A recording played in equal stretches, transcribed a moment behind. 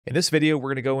In this video, we're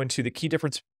going to go into the key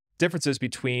differences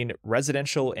between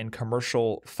residential and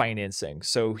commercial financing.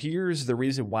 So here's the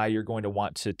reason why you're going to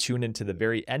want to tune into the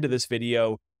very end of this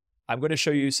video. I'm going to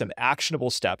show you some actionable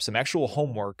steps, some actual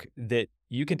homework that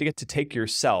you can get to take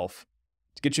yourself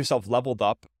to get yourself leveled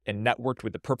up and networked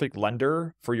with the perfect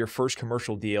lender for your first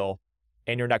commercial deal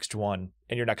and your next one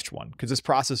and your next one. Because this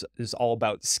process is all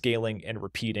about scaling and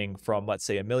repeating from, let's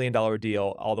say, $1 million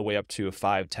deal all the way up to a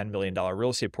 $5, $10 million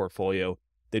real estate portfolio,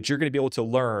 that you're going to be able to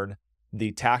learn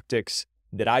the tactics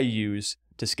that I use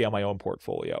to scale my own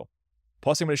portfolio.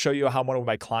 Plus, I'm going to show you how one of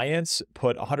my clients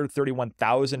put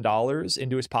 $131,000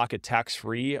 into his pocket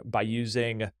tax-free by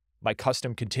using my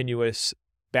custom continuous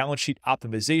balance sheet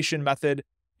optimization method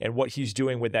and what he's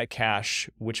doing with that cash,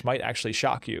 which might actually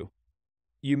shock you.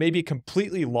 You may be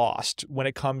completely lost when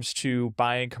it comes to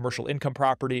buying commercial income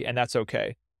property, and that's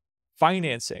okay.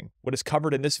 Financing, what is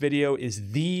covered in this video,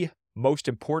 is the most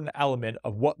important element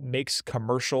of what makes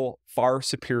commercial far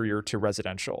superior to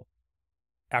residential.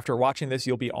 After watching this,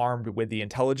 you'll be armed with the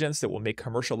intelligence that will make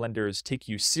commercial lenders take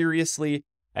you seriously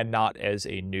and not as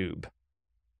a noob.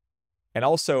 And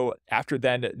also, after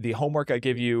then, the homework I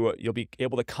give you, you'll be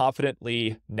able to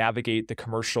confidently navigate the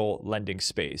commercial lending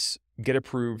space, get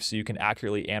approved so you can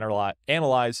accurately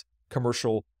analyze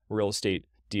commercial real estate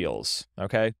deals,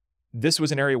 okay? This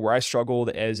was an area where I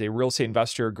struggled as a real estate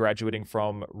investor graduating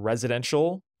from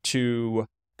residential to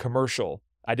commercial.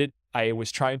 I was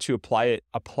trying to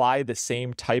apply the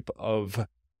same type of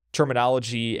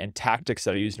terminology and tactics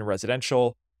that I used in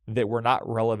residential that were not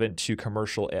relevant to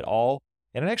commercial at all.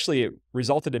 And it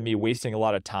resulted in me wasting a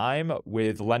lot of time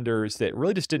with lenders that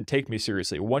really just didn't take me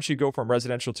seriously. Once you go from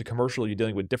residential to commercial, you're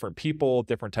dealing with different people,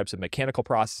 different types of mechanical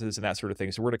processes, and that sort of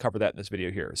thing. So we're going to cover that in this video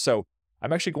here. So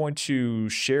I'm actually going to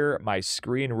share my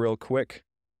screen real quick.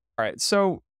 All right,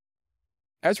 so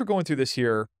as we're going through this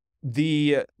here,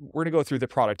 we're going to go through the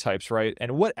product types, right?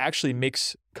 And what actually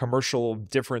makes commercial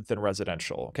different than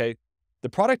residential, okay? The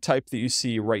product type that you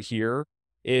see right here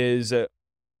is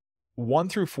 1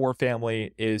 through 4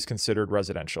 family is considered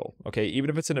residential, okay? Even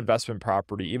if it's an investment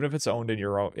property, even if it's owned in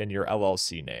your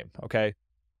LLC name, okay?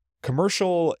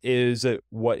 Commercial is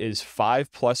what is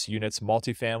 5+ units,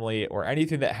 multifamily, or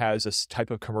anything that has a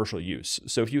type of commercial use.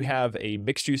 So if you have a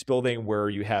mixed use building where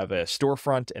you have a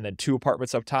storefront and then 2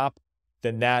 apartments up top,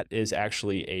 then that is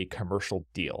actually a commercial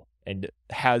deal and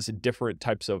has different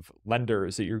types of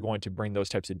lenders that you're going to bring those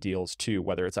types of deals to,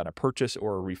 whether it's on a purchase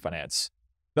or a refinance.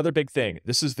 Another big thing,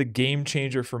 this is the game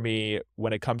changer for me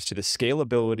when it comes to the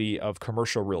scalability of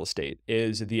commercial real estate,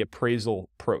 is the appraisal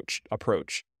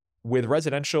approach. With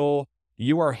residential,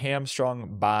 you are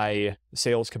hamstrung by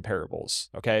sales comparables,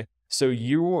 okay? So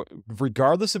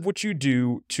regardless of what you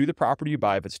do to the property you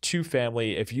buy, if it's 2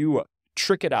 family, if you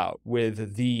trick it out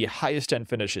with the highest end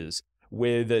finishes,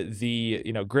 with the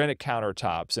granite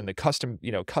countertops and the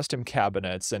custom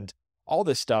cabinets and all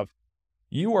this stuff,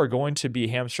 you are going to be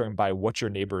hamstrung by what your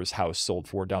neighbor's house sold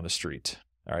for down the street,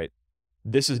 all right?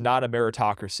 This is not a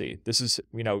meritocracy. This is,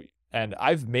 and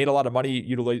I've made a lot of money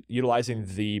utilizing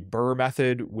the Burr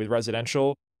method with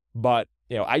residential, but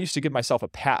I used to give myself a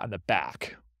pat on the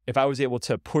back if I was able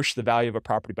to push the value of a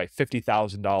property by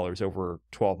 $50,000 over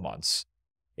 12 months.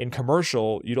 In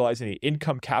commercial, utilizing the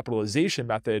income capitalization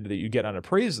method that you get on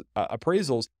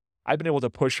appraisals, I've been able to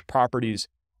push properties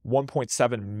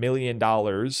 $1.7 million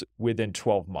within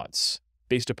 12 months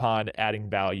based upon adding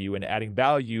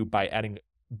value by adding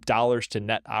dollars to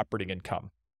net operating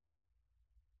income.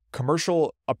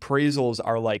 Commercial appraisals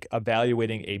are like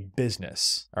evaluating a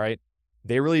business, all right?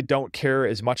 They really don't care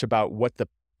as much about what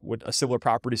a similar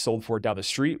property sold for down the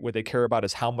street. What they care about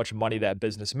is how much money that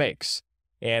business makes.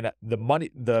 And the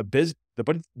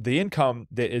income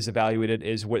that is evaluated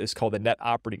is what is called the net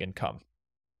operating income.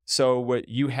 So what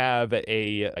you have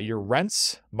your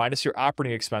rents minus your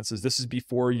operating expenses. This is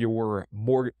before your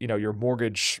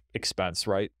mortgage expense,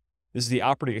 right? This is the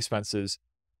operating expenses.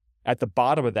 At the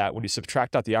bottom of that, when you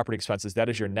subtract out the operating expenses, that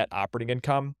is your net operating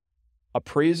income.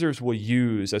 Appraisers will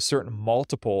use a certain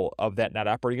multiple of that net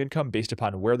operating income based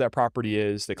upon where that property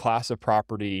is, the class of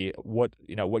property, what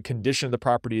condition the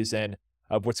property is in,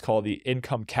 of what's called the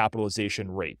income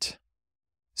capitalization rate.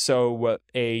 So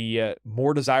a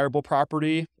more desirable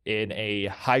property in a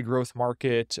high growth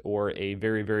market or a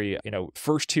very, very,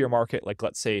 first tier market, like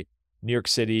let's say New York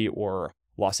City or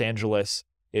Los Angeles,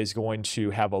 is going to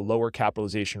have a lower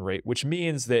capitalization rate, which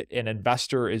means that an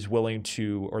investor is willing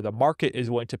to, or the market is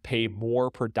willing to pay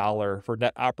more per dollar for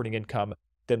net operating income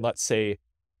than, let's say,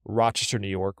 Rochester, New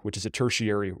York, which is a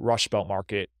tertiary Rust Belt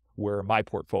market where my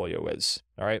portfolio is,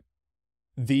 all right?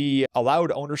 The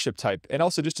allowed ownership type, and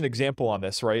also just an example on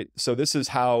this, right? So this is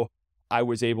how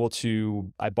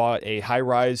I bought a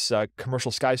high-rise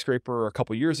commercial skyscraper a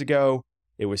couple years ago.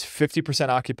 It was 50%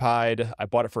 occupied. I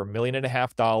bought it for $1.5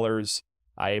 million.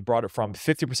 I brought it from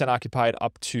 50% occupied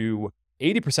up to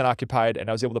 80% occupied, and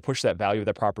I was able to push that value of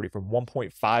that property from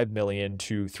 $1.5 million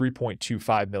to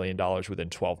 $3.25 million within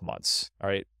 12 months, all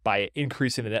right, by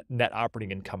increasing the net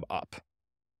operating income up.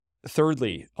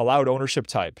 Thirdly, allowed ownership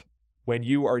type. When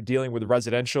you are dealing with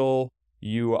residential,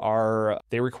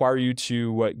 they require you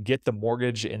to get the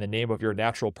mortgage in the name of your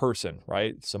natural person,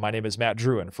 right? So my name is Matt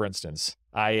Druin, for instance.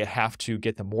 I have to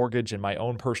get the mortgage in my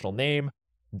own personal name.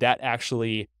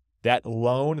 That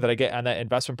loan that I get on that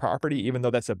investment property, even though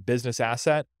that's a business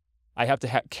asset, I have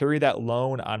to carry that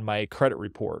loan on my credit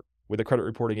report with the credit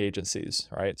reporting agencies,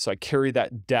 right? So I carry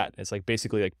that debt. It's like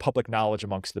basically like public knowledge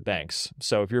amongst the banks.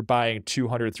 So if you're buying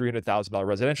 $200,000, $300,000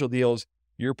 residential deals,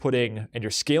 you're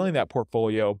scaling that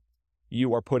portfolio,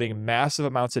 you are putting massive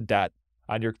amounts of debt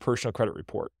on your personal credit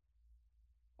report.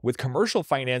 With commercial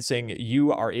financing,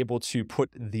 you are able to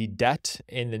put the debt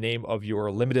in the name of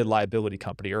your limited liability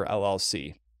company or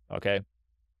LLC. Okay.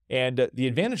 And the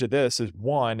advantage of this is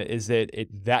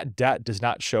that debt does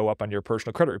not show up on your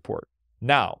personal credit report.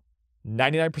 Now,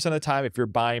 99% of the time, if you're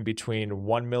buying between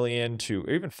 $1 million to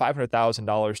even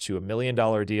 $500,000 to $1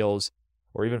 million deals,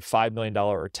 or even $5 million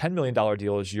or $10 million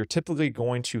deals, you're typically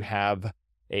going to have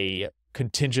a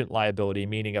contingent liability,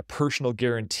 meaning a personal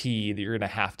guarantee that you're going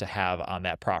to have on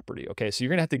that property. Okay. So you're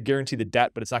going to have to guarantee the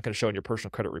debt, but it's not going to show in your personal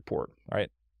credit report. All right.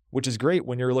 Which is great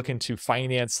when you're looking to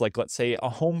finance, like, let's say, a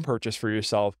home purchase for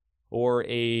yourself, or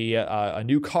a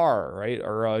new car, right?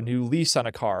 Or a new lease on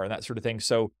a car and that sort of thing.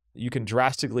 So you can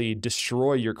drastically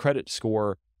destroy your credit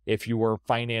score if you were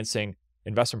financing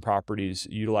investment properties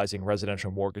utilizing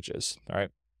residential mortgages. All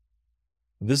right.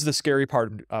 This is the scary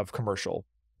part of commercial,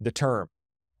 the term.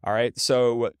 All right.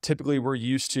 So typically we're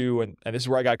used to, and this is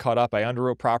where I got caught up. I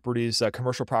underwrote properties,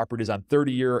 commercial properties on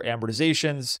 30-year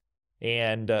amortizations.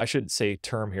 And I shouldn't say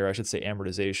term here. I should say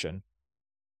amortization.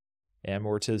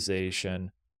 Amortization.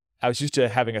 I was used to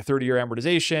having a 30-year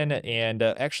amortization, and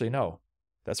actually, no,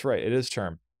 that's right. It is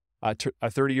term. A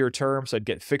 30-year term, so I'd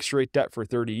get fixed rate debt for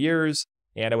 30 years,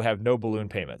 and I would have no balloon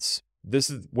payments.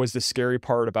 Was the scary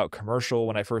part about commercial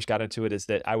when I first got into it, is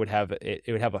that it would have a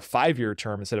 5-year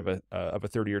term instead of a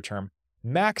 30-year term,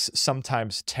 max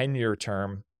sometimes 10-year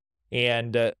term,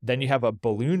 and then you have a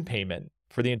balloon payment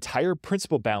for the entire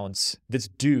principal balance that's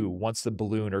due once the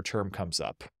balloon or term comes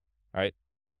up. All right.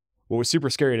 What was super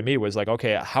scary to me was like,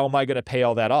 okay, how am I going to pay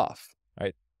all that off?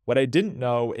 Right. What I didn't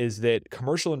know is that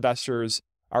commercial investors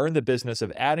are in the business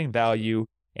of adding value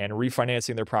and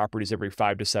refinancing their properties every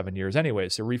 5 to 7 years anyway.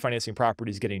 So refinancing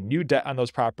properties, getting new debt on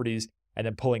those properties, and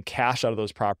then pulling cash out of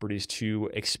those properties to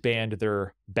expand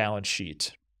their balance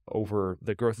sheet over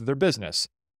the growth of their business.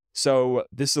 So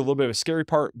this is a little bit of a scary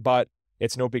part, but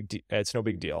it's no big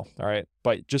deal. All right.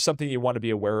 But just something you want to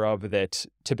be aware of, that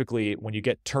typically when you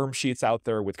get term sheets out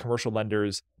there with commercial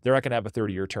lenders, they're not going to have a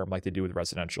 30-year term like they do with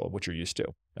residential, which you're used to.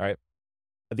 All right.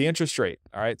 The interest rate.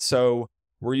 All right. So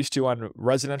we're used to, on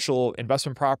residential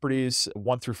investment properties,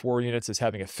 1 through 4 units, is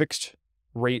having a fixed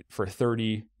rate for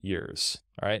 30 years.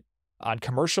 All right. On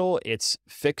commercial, it's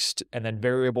fixed and then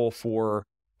variable for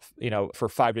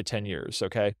 5 to 10 years.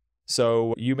 Okay.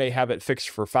 So you may have it fixed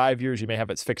for 5 years, you may have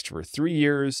it fixed for 3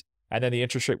 years, and then the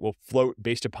interest rate will float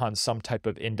based upon some type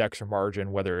of index or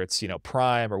margin, whether it's,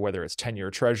 prime or whether it's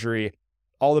 10-year treasury.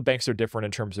 All the banks are different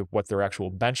in terms of what their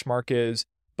actual benchmark is,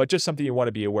 but just something you want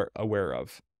to be aware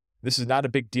of. This is not a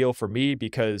big deal for me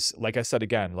because, like I said,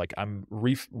 again, like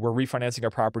we're refinancing our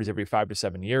properties every 5 to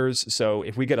 7 years. So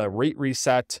if we get a rate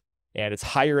reset and it's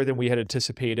higher than we had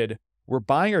anticipated, we're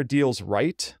buying our deals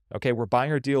right. Okay. We're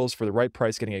buying our deals for the right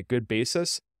price, getting a good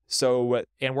basis. So,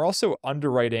 and we're also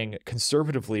underwriting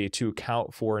conservatively to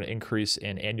account for an increase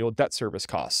in annual debt service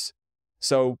costs.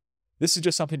 So this is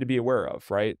just something to be aware of,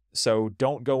 right? So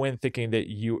don't go in thinking that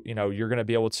you're going to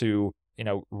be able to,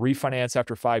 refinance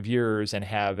after 5 years and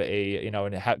have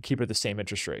keep it at the same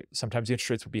interest rate. Sometimes the interest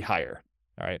rates will be higher.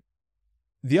 All right.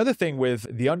 The other thing with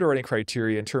the underwriting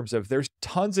criteria, in terms of, there's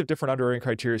tons of different underwriting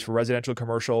criteria for residential,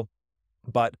 commercial,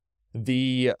 but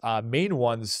the main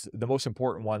ones, the most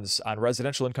important ones on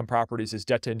residential income properties, is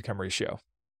debt to income ratio.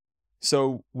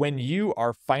 So when you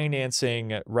are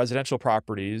financing residential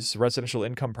properties, residential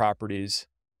income properties,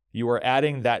 you are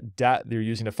adding that debt that you're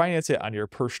using to finance it on your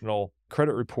personal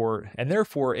credit report, and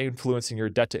therefore influencing your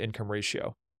debt to income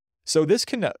ratio. So this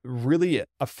can really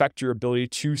affect your ability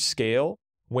to scale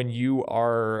when you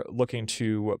are looking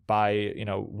to buy,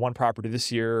 one property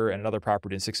this year and another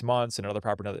property in 6 months and another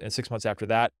property in 6 months after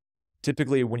that.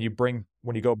 Typically, when you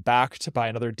go back to buy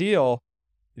another deal,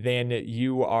 then and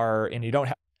you don't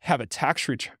have a tax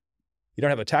return,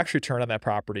 on that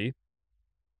property,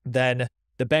 then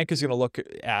the bank is going to look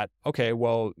at, okay,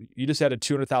 well, you just added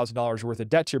 $200,000 worth of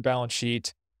debt to your balance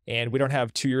sheet, and we don't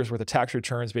have 2 years worth of tax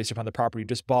returns based upon the property you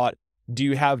just bought. Do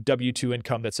you have W-2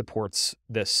 income that supports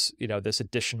this, this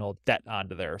additional debt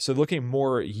onto there? So looking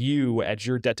more at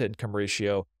your debt to income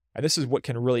ratio, and this is what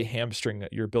can really hamstring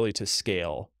your ability to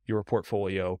scale your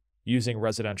portfolio using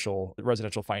residential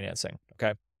financing.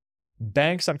 Okay.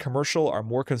 Banks on commercial are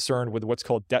more concerned with what's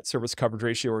called debt service coverage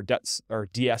ratio, or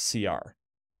DSCR.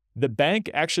 The bank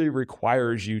actually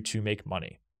requires you to make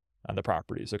money on the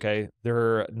properties. Okay.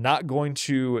 They're not going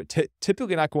to,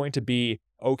 typically not going to be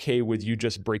okay with you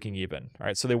just breaking even. All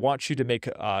right. So they want you to make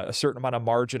a certain amount of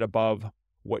margin above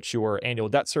what your annual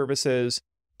debt service is.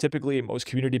 Typically, most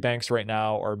community banks right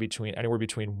now are anywhere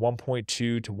between 1.2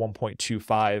 to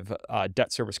 1.25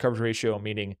 debt service coverage ratio,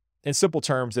 meaning in simple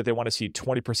terms that they want to see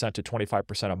 20% to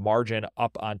 25% of margin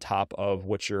up on top of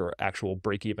what your actual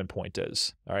break-even point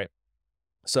is. All right.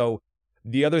 So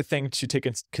the other thing to take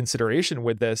into consideration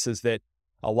with this is that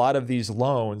a lot of these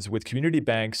loans with community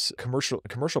banks,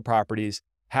 commercial properties,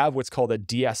 have what's called a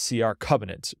DSCR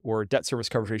covenant, or debt service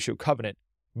coverage ratio covenant,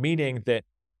 meaning that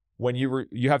when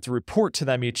you have to report to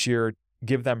them each year,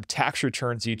 give them tax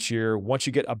returns each year. Once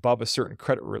you get above a certain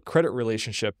credit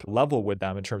relationship level with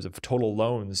them in terms of total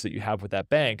loans that you have with that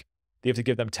bank, you have to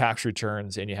give them tax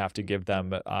returns, and you have to give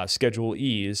them Schedule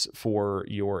E's for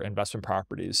your investment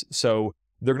properties. So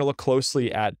they're going to look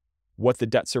closely at what the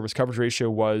debt service coverage ratio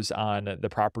was on the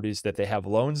properties that they have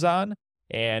loans on,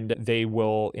 and they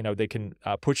will, they can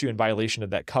put you in violation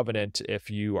of that covenant if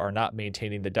you are not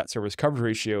maintaining the debt service coverage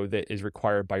ratio that is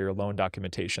required by your loan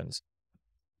documentations.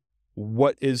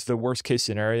 What is the worst case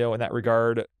scenario in that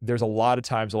regard? There's a lot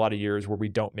of years where we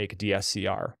don't make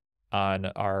DSCR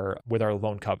with our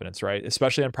loan covenants, right?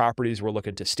 Especially on properties, we're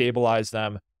looking to stabilize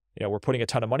them. We're putting a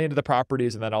ton of money into the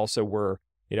properties, and then also we're,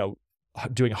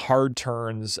 doing hard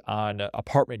turns on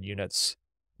apartment units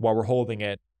while we're holding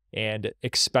it, and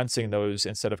expensing those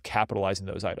instead of capitalizing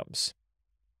those items.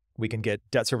 We can get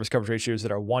debt service coverage ratios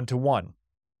that are 1-to-1.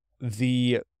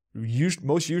 The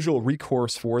most usual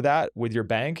recourse for that with your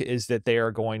bank is that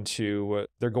they're going to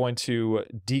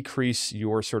decrease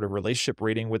your sort of relationship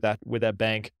rating with that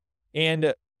bank,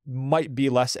 and might be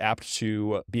less apt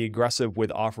to be aggressive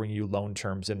with offering you loan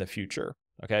terms in the future.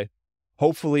 Okay.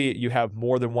 Hopefully you have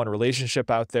more than one relationship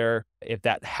out there if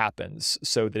that happens,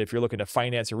 so that if you're looking to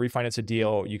finance or refinance a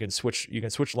deal, you can switch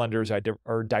lenders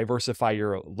or diversify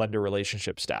your lender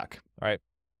relationship stack. All right.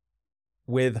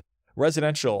 With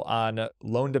residential on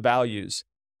loan to values,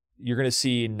 you're going to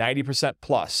see 90%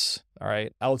 plus, all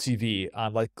right, LTV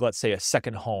on, like, let's say a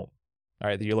second home, all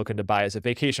right, that you're looking to buy as a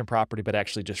vacation property, but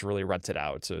actually just really rent it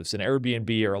out. So it's an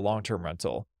Airbnb or a long-term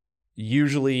rental.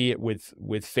 Usually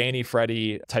with Fannie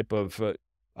Freddie type of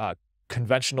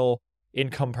conventional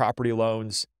income property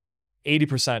loans,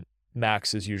 80%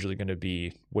 max is usually going to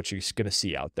be what you're going to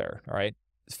see out there. All right.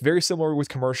 It's very similar with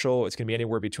commercial. It's going to be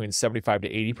anywhere between 75 to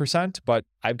 80%, but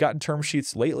I've gotten term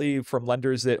sheets lately from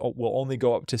lenders that will only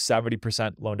go up to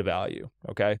 70% loan to value.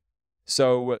 Okay.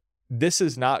 So this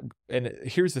is not, and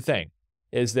here's the thing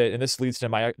is that, and this leads to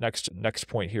my next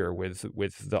point here with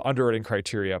the underwriting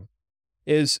criteria,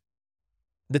 is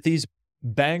that these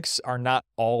banks are not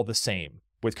all the same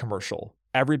with commercial.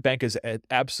 Every bank is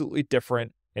absolutely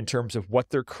different in terms of what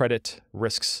their credit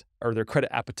risks or their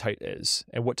credit appetite is,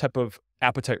 and what type of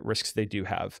appetite risks they do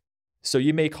have. So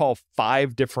you may call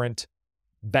 5 different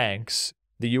banks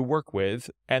that you work with,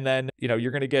 and then,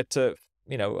 you're going to get to,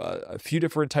 a few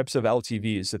different types of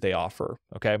LTVs that they offer.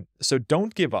 Okay. So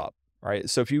don't give up. Right.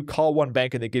 So if you call one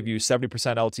bank and they give you 70%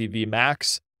 LTV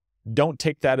max, don't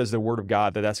take that as the word of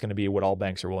God that that's going to be what all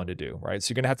banks are willing to do, right?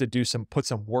 So you're going to have to put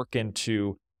some work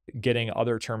into getting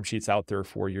other term sheets out there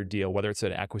for your deal, whether it's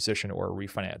an acquisition or a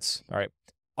refinance. All right.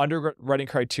 Underwriting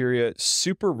criteria,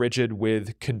 super rigid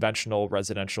with conventional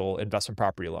residential investment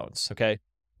property loans. Okay.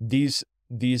 These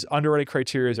underwriting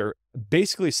criteria are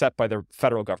basically set by the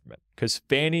federal government, because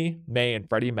Fannie Mae and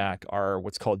Freddie Mac are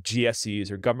what's called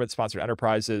GSEs, or government sponsored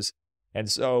enterprises. And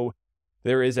so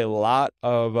there is a lot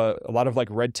of like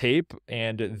red tape,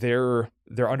 and their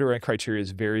underwriting criteria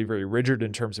is very, very rigid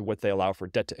in terms of what they allow for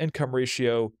debt to income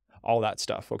ratio, all that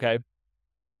stuff. Okay.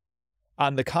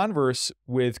 On the converse,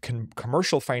 with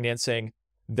commercial financing,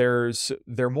 they're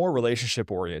more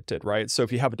relationship oriented, right? So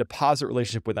if you have a deposit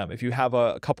relationship with them, if you have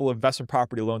a couple of investment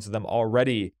property loans with them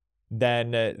already,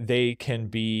 then they can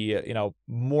be,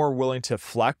 more willing to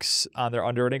flex on their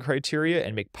underwriting criteria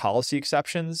and make policy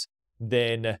exceptions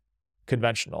than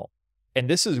conventional. And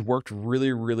this has worked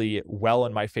really, really well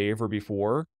in my favor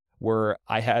before, where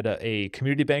I had a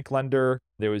community bank lender.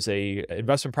 There was a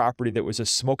investment property that was a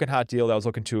smoking hot deal that I was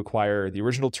looking to acquire. The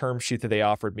original term sheet that they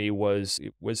offered me was,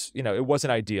 it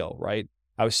wasn't ideal, right?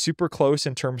 I was super close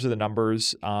in terms of the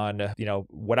numbers on,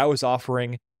 what I was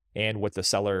offering and what the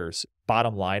seller's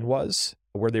bottom line was,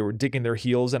 where they were digging their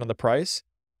heels in on the price.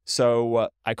 So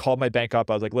I called my bank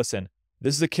up. I was like, listen,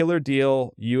 this is a killer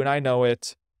deal. You and I know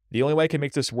it. The only way I can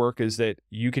make this work is that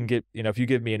you can get, if you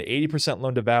give me an 80%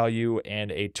 loan to value and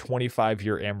a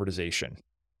 25-year amortization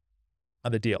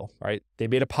on the deal, right? They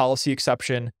made a policy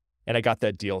exception and I got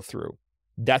that deal through.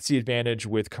 That's the advantage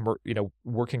with,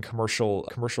 working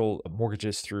commercial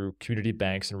mortgages through community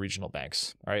banks and regional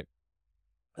banks, all right?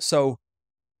 So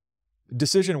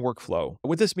decision workflow.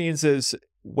 What this means is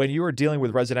when you are dealing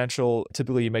with residential,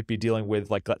 typically you might be dealing with,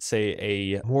 like, let's say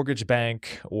a mortgage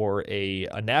bank or a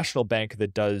national bank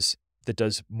that does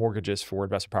mortgages for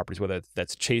investment properties, whether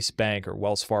that's Chase Bank or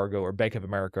Wells Fargo or Bank of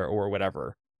America or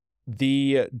whatever.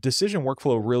 The decision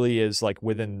workflow really is like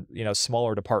within,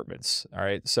 smaller departments. All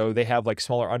right. So they have like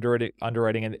smaller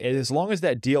underwriting. And as long as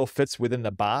that deal fits within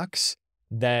the box,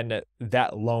 then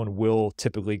that loan will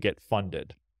typically get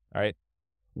funded. All right.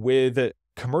 With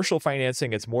commercial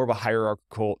financing, it's more of a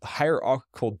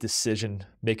hierarchical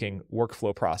decision-making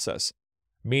workflow process,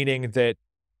 meaning that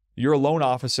your loan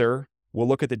officer will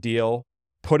look at the deal,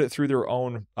 put it through their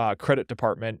own credit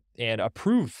department, and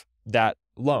approve that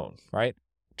loan, right?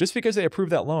 Just because they approve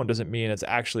that loan doesn't mean it's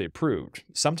actually approved.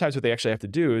 Sometimes what they actually have to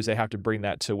do is they have to bring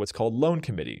that to what's called loan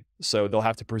committee. So they'll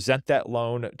have to present that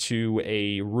loan to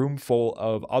a room full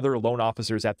of other loan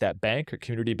officers at that bank or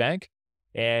community bank.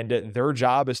 And their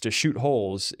job is to shoot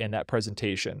holes in that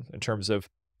presentation in terms of,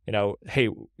 hey,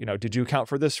 did you account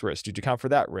for this risk? Did you account for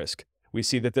that risk? We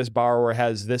see that this borrower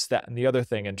has this, that, and the other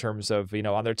thing in terms of,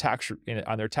 on their tax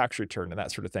return and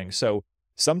that sort of thing. So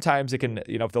sometimes it can,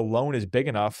 if the loan is big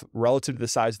enough relative to the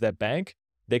size of that bank,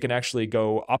 they can actually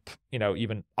go up,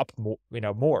 even up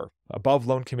more above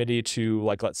loan committee to,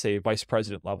 like, let's say vice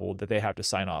president level that they have to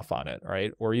sign off on it,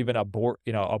 right? Or even a board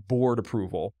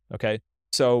approval. Okay.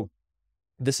 So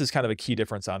this is kind of a key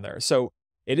difference on there. So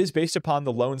it is based upon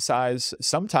the loan size.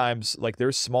 Sometimes, like,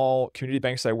 there's small community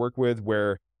banks I work with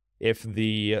where if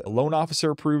the loan officer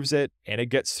approves it and it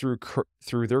gets through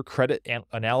their credit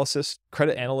analyst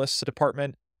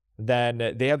department,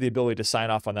 then they have the ability to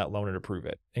sign off on that loan and approve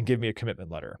it and give me a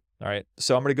commitment letter. All right.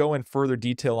 So I'm going to go in further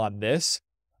detail on this,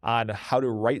 on how to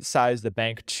right size the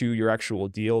bank to your actual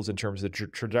deals in terms of the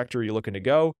trajectory you're looking to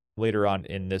go later on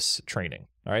in this training.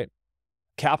 All right.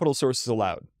 Capital sources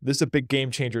allowed. This is a big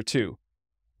game changer too.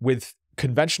 With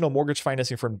conventional mortgage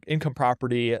financing from income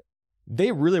property,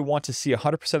 they really want to see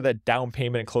 100% of that down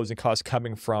payment and closing costs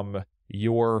coming from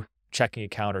your checking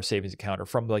account or savings account or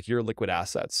from, like, your liquid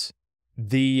assets.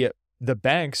 The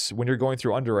banks, when you're going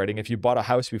through underwriting, if you bought a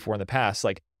house before in the past,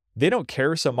 like, they don't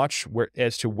care so much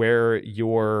as to where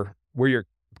your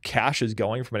cash is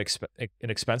going from an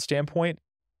expense standpoint,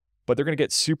 but they're going to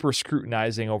get super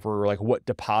scrutinizing over, like, what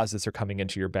deposits are coming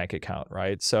into your bank account,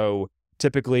 right? So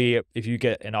typically, if you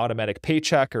get an automatic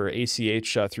paycheck or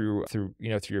ACH through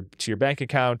your bank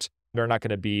account, they're not going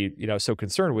to be, so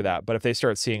concerned with that. But if they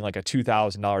start seeing like a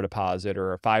 $2,000 deposit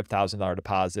or a $5,000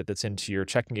 deposit that's into your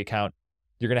checking account,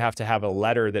 you're going to have a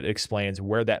letter that explains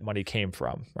where that money came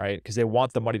from, right? Because they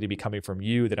want the money to be coming from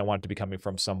you. They don't want it to be coming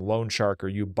from some loan shark or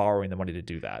you borrowing the money to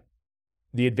do that.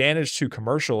 The advantage to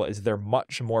commercial is they're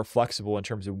much more flexible in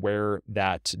terms of where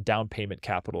that down payment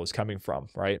capital is coming from,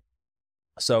 right?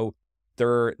 So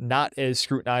they're not as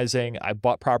scrutinizing. I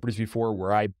bought properties before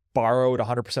where I borrowed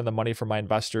 100% of the money from my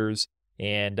investors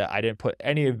and I didn't put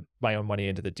any of my own money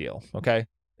into the deal, okay?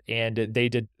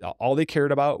 And all they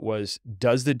cared about was,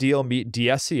 does the deal meet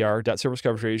DSCR, debt service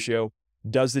coverage ratio?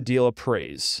 Does the deal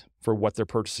appraise for what they're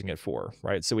purchasing it for,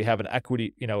 right? So we have an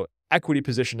equity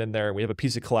position in there. We have a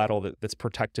piece of collateral that's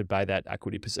protected by that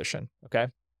equity position, okay?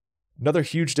 Another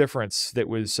huge difference that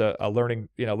was a learning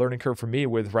curve for me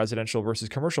with residential versus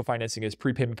commercial financing is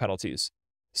prepayment penalties.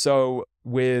 So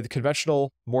with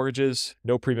conventional mortgages,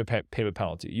 no payment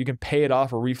penalty. You can pay it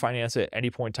off or refinance it at any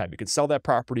point in time. You can sell that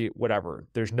property, whatever.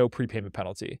 There's no prepayment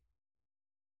penalty.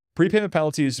 Prepayment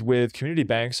penalties with community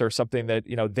banks are something that,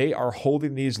 they are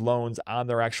holding these loans on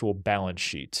their actual balance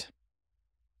sheet,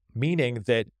 meaning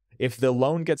that if the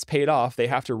loan gets paid off, they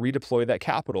have to redeploy that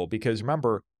capital because,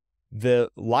 remember, the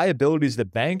liabilities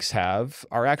that banks have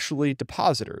are actually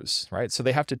depositors, right? So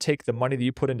they have to take the money that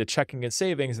you put into checking and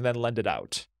savings and then lend it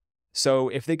out. So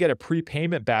if they get a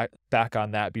prepayment back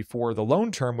on that before the loan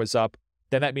term was up,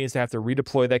 then that means they have to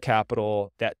redeploy that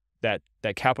capital. That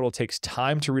that capital takes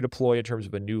time to redeploy in terms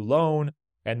of a new loan,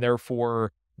 and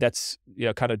therefore that's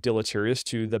kind of deleterious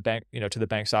to the bank, to the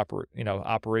bank's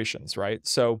operations, right?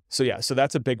 So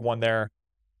that's a big one there.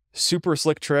 Super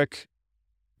slick trick.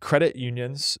 Credit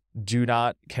unions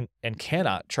cannot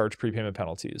charge prepayment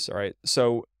penalties. All right.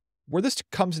 So where this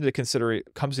comes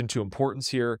into importance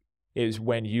here is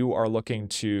when you are looking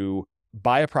to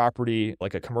buy a property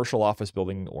like a commercial office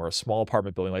building or a small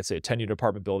apartment building, let's say a 10-unit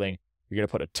apartment building. You're going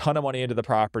to put a ton of money into the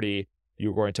property.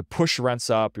 You're going to push rents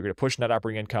up. You're going to push net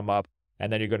operating income up.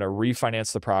 And then you're going to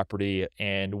refinance the property.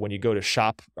 And when you go to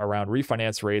shop around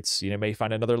refinance rates, you may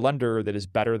find another lender that is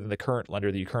better than the current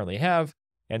lender that you currently have.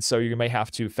 And so you may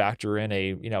have to factor in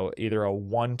either a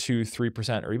 1%, 2%,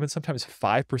 3%, or even sometimes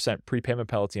 5% prepayment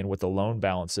penalty in what the loan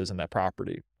balance is in that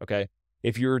property. Okay.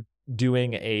 If you're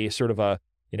doing a sort of a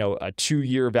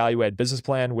 2-year value add business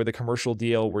plan with a commercial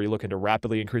deal where you're looking to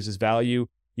rapidly increase its value,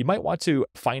 you might want to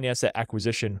finance that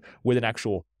acquisition with an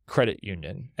actual credit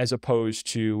union as opposed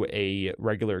to a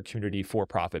regular community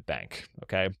for-profit bank,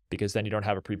 okay? Because then you don't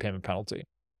have a prepayment penalty.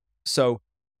 So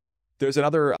there's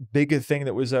another big thing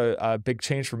that was a big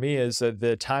change for me is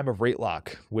the time of rate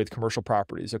lock with commercial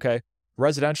properties, okay?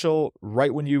 Residential,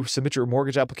 right when you submit your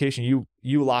mortgage application,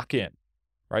 you lock in,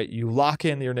 right? You lock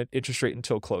in your interest rate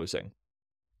until closing.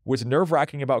 What's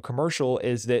nerve-wracking about commercial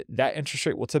is that interest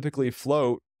rate will typically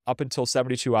float up until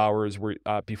 72 hours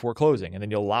before closing, and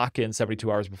then you'll lock in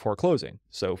 72 hours before closing.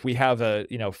 So if we have a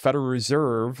Federal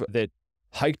Reserve that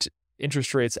hiked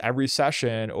interest rates every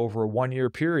session over a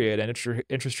 1-year period, and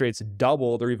interest rates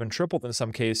doubled or even tripled in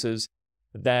some cases,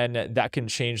 then that can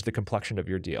change the complexion of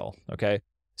your deal. Okay,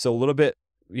 so a little bit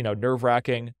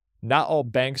nerve-wracking. Not all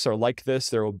banks are like this.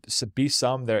 There will be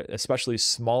some that, especially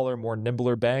smaller, more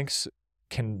nimbler banks,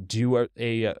 can do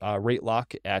a rate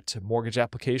lock at mortgage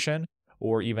application,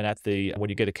 or even at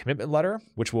when you get a commitment letter,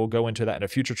 which we'll go into that in a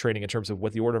future training in terms of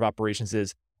what the order of operations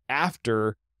is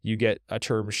after you get a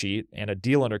term sheet and a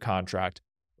deal under contract.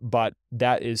 But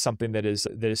that is something that is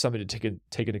something to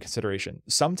take into consideration.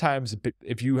 Sometimes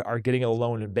if you are getting a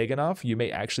loan big enough, you may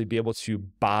actually be able to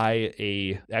buy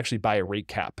a rate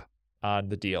cap on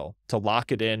the deal to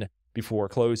lock it in before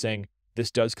closing.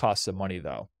 This does cost some money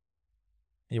though.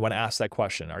 You want to ask that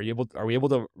question. Are we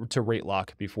able to rate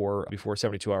lock before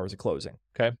 72 hours of closing?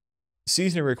 Okay.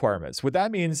 Seasoning requirements. What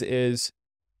that means is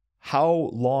how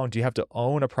long do you have to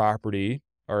own a property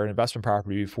or an investment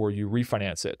property before you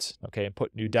refinance it, okay, and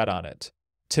put new debt on it.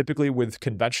 Typically with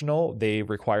conventional, they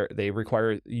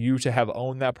require you to have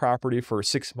owned that property for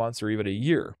 6 months or even a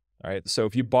year. All right. So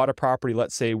if you bought a property,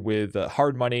 let's say with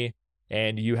hard money,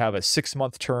 and you have a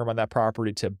 6-month term on that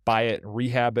property to buy it and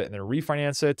rehab it and then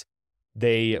refinance it,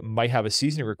 they might have a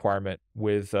seasoning requirement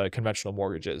with conventional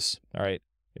mortgages, all right?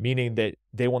 Meaning that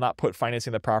they will not put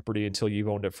financing the property until you've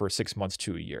owned it for 6 months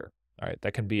to a year, all right?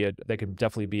 That can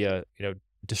definitely be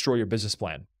destroy your business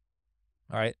plan,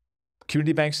 all right?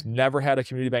 Community banks never had a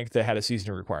community bank that had a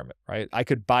seasoning requirement, right? I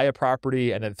could buy a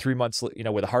property and then 3 months,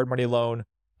 with a hard money loan,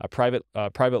 a private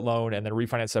loan, and then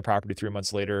refinance that property 3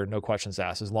 months later, no questions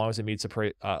asked. As long as it meets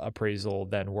appraisal,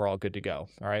 then we're all good to go,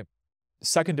 all right?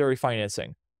 Secondary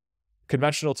financing.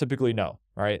 Conventional, typically no,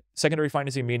 right? Secondary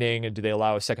financing meaning, do they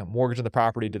allow a second mortgage on the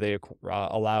property? Do they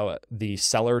allow the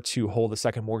seller to hold a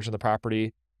second mortgage on the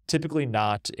property? Typically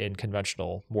not in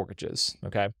conventional mortgages,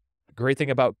 okay? Great thing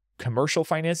about commercial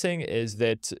financing is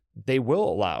that they will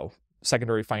allow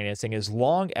secondary financing as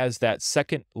long as that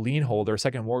second lien holder,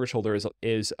 second mortgage holder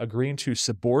is agreeing to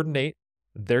subordinate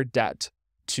their debt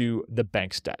to the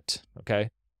bank's debt, okay?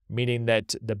 Meaning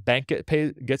that the bank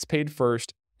gets paid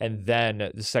first, and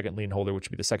then the second lien holder, which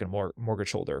would be the second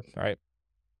mortgage holder, all right?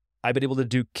 I've been able to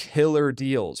do killer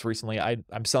deals recently.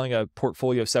 I'm selling a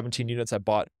portfolio of 17 units I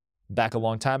bought back a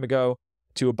long time ago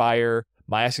to a buyer.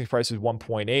 My asking price was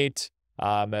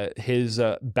 1.8. His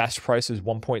best price was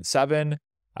 1.7.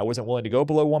 I wasn't willing to go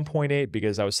below 1.8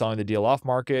 because I was selling the deal off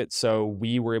market. So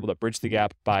we were able to bridge the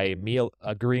gap by me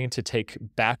agreeing to take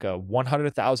back a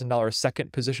 $100,000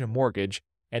 second position mortgage,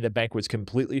 and the bank was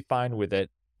completely fine with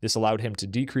it. This allowed him to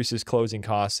decrease his closing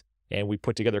costs, and we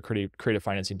put together a creative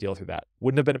financing deal through that.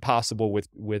 Wouldn't have been possible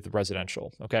with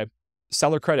residential, okay?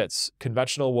 Seller credits.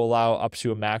 Conventional will allow up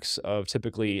to a max of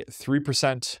typically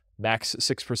 3%, max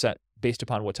 6%, based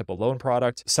upon what type of loan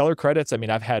product. Seller credits,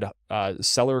 I've had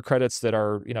seller credits that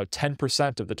are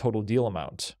 10% of the total deal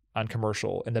amount on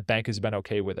commercial, and the bank has been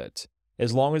okay with it.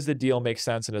 As long as the deal makes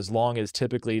sense, and as long as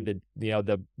typically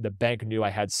the bank knew I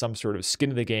had some sort of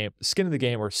skin in the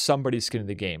game, or somebody's skin in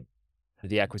the game,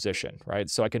 the acquisition, right?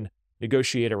 So I can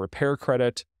negotiate a repair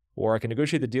credit, or I can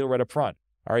negotiate the deal right up front.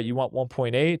 All right, you want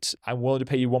 1.8. I'm willing to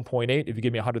pay you 1.8 if you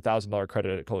give me a $100,000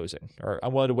 credit at closing. Or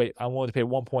I'm willing to pay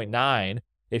 1.9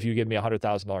 if you give me a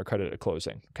 $100,000 credit at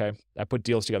closing. Okay. I put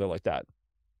deals together like that.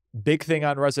 Big thing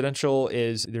on residential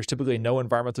is there's typically no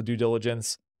environmental due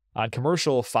diligence. On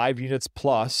commercial, 5 units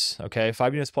plus, okay,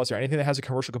 5 units plus or anything that has a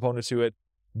commercial component to it,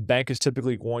 bank is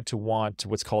typically going to want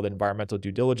what's called environmental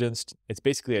due diligence. It's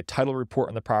basically a title report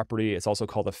on the property. It's also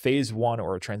called a phase one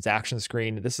or a transaction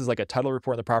screen. This is like a title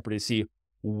report on the property to see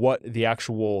what the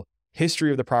actual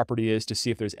history of the property is, to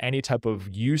see if there's any type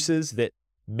of uses that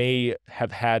may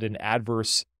have had an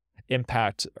adverse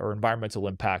impact or environmental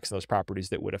impacts in those properties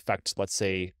that would affect, let's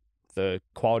say, the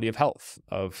quality of health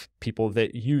of people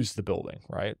that use the building,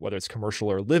 right? Whether it's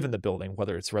commercial or live in the building,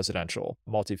 whether it's residential,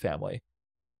 multifamily.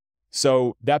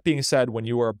 So that being said, when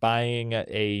you are buying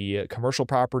a commercial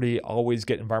property, always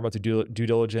get environmental due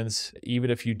diligence,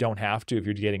 even if you don't have to. If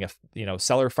you're getting a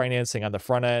seller financing on the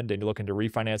front end and you're looking to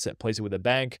refinance it and place it with a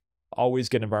bank, always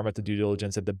get environmental due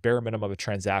diligence at the bare minimum of a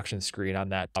transaction screen on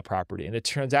that property. And the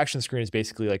transaction screen is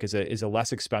basically like is a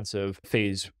less expensive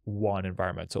phase one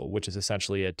environmental, which is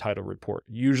essentially a title report.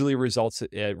 Usually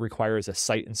it requires a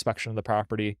site inspection of the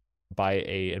property by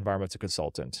a environmental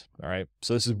consultant. All right.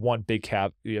 So this is one big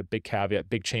caveat,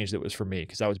 big change that was for me,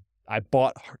 because I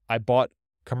bought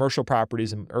commercial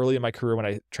properties early in my career when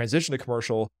I transitioned to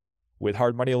commercial with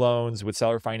hard money loans, with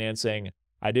seller financing.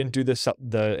 I didn't do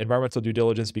the environmental due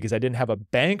diligence because I didn't have a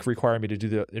bank requiring me to do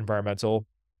the environmental.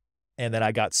 And then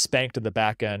I got spanked in the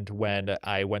back end when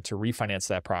I went to refinance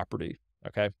that property.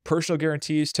 Okay. Personal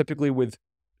guarantees, typically with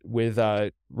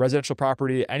residential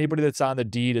property, anybody that's on the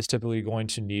deed is typically going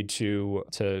to need to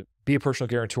be a personal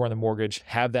guarantor on the mortgage,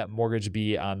 have that mortgage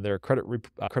be on their credit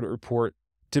report.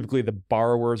 Typically, the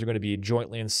borrowers are going to be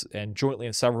jointly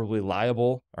and severally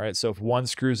liable. All right. So if one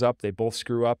screws up, they both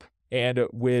screw up. And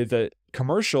with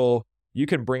commercial, you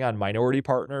can bring on minority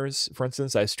partners. For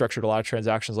instance, I structured a lot of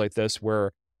transactions like this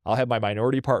where I'll have my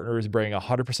minority partners bring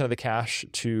 100% of the cash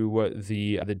to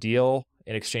the deal.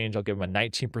 In exchange, I'll give them a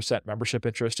 19% membership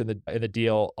interest in the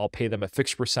deal. I'll pay them a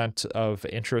fixed percent of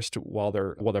interest while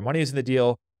their money is in the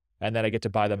deal, and then I get to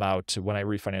buy them out when I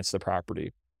refinance the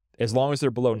property. As long as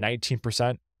they're below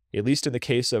 19%, at least in the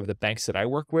case of the banks that I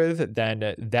work with,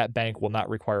 then that bank will not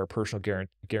require a personal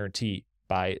guarantee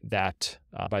by that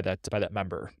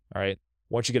member. All right.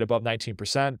 Once you get above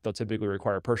 19%, they'll typically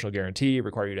require a personal guarantee,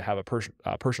 require you to have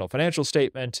a personal financial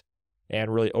statement,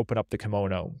 and really open up the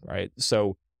kimono. Right.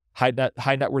 So high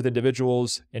net worth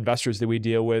individuals, investors that we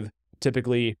deal with,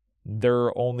 typically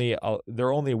they're only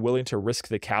willing to risk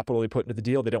the capital they put into the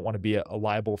deal. They don't want to be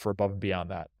liable for above and beyond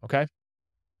that. Okay.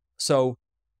 So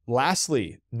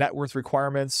lastly, net worth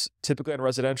requirements, typically on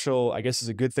residential, I guess is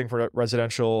a good thing for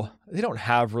residential. They don't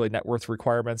have really net worth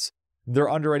requirements. They're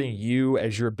underwriting you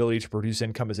as your ability to produce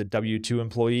income as a W-2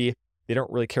 employee. They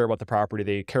don't really care about the property.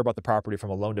 They care about the property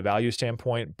from a loan to value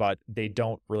standpoint, but they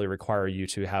don't really require you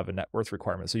to have a net worth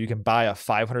requirement. So you can buy a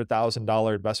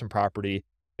 $500,000 investment property,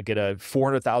 get a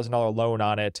 $400,000 loan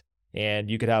on it, and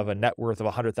you could have a net worth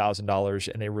of $100,000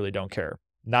 and they really don't care.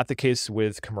 Not the case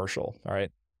with commercial. All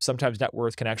right. Sometimes net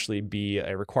worth can actually be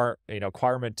a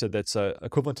requirement that's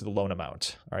equivalent to the loan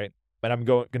amount. All right. And I'm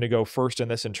going to go first in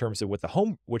this in terms of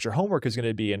what your homework is going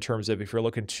to be in terms of if you're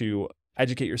looking to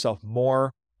educate yourself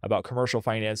more about commercial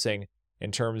financing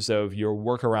in terms of your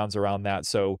workarounds around that.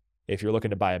 So if you're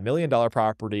looking to buy $1 million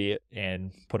property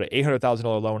and put an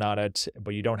 $800,000 loan on it,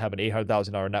 but you don't have an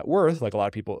 $800,000 net worth, like a lot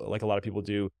of people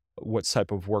do, what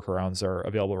type of workarounds are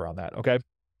available around that? Okay.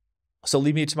 So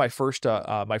lead me to my first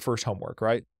homework,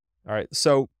 right? All right.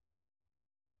 So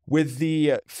with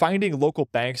the finding local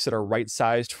banks that are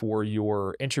right-sized for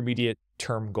your intermediate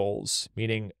term goals,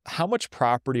 meaning how much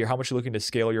property or how much you're looking to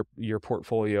scale your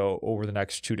portfolio over the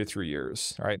next 2 to 3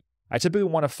 years, all right? I typically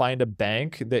want to find a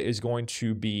bank that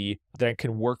I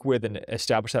can work with and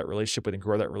establish that relationship with and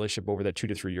grow that relationship over that 2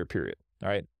 to 3 year period, all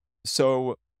right?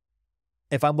 So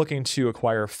if I'm looking to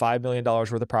acquire $5 million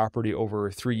worth of property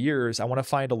over 3 years, I want to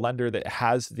find a lender that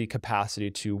has the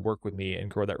capacity to work with me and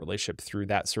grow that relationship through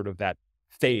that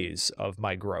phase of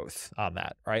my growth on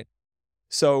that, right?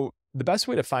 So the best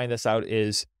way to find this out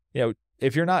is,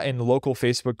 if you're not in local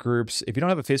Facebook groups, if you don't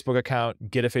have a Facebook account,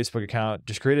 get a Facebook account,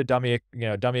 just create a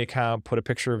dummy account, put a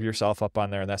picture of yourself up on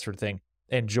there and that sort of thing,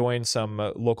 and join some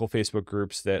local Facebook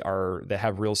groups that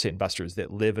have real estate investors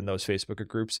that live in those Facebook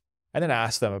groups. And then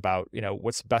ask them about,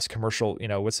 what's the best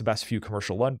few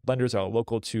commercial lenders are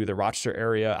local to the Rochester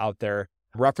area out there.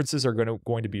 References are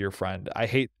going to be your friend. I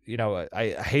hate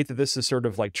that this is sort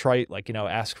of like trite,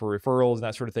 ask for referrals and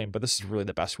that sort of thing, but this is really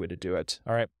the best way to do it.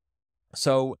 All right.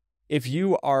 So if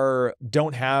you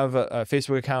don't have a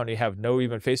Facebook account, you have no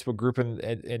even Facebook group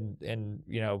in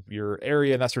you know, your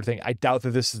area and that sort of thing, I doubt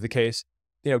that this is the case.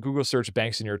 You know, Google search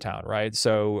banks in your town, right?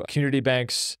 So community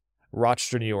banks,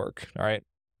 Rochester, New York, all right?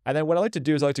 And then what I like to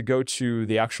do is I like to go to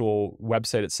the actual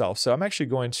website itself. So I'm actually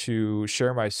going to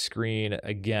share my screen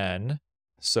again.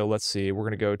 So let's see, we're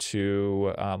going to go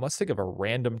to, let's think of a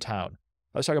random town.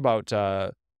 Let's talk about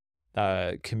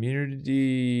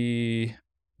community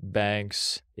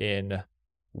banks in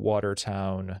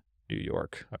Watertown, New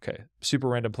York. Okay, super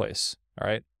random place, all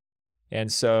right?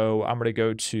 And so I'm going to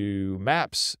go to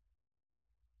maps.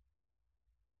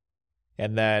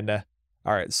 And then,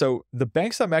 all right, so the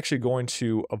banks I'm actually going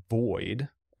to avoid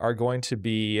are going to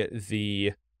be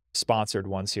the sponsored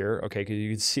ones here, okay? Because you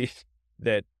can see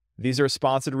that these are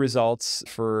sponsored results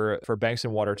for banks in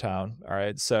Watertown, all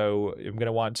right? So I'm going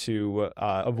to want to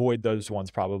avoid those ones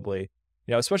probably,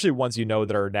 you know, especially ones you know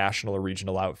that are national or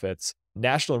regional outfits.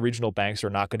 National and regional banks are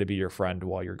not going to be your friend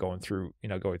while you're going through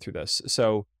this.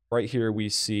 So right here we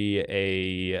see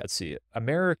let's see,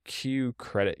 AmeriQ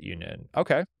Credit Union.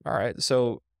 Okay, all right.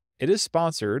 So it is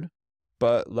sponsored,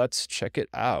 but let's check it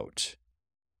out.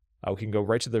 We can go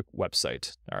right to the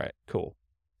website. All right, cool.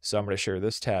 So I'm going to share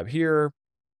this tab here.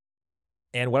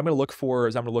 And what I'm going to look for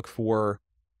is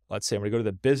let's say I'm going to go to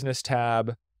the business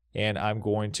tab, and I'm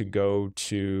going to go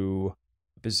to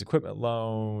business equipment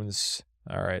loans.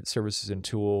 All right, services and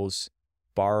tools,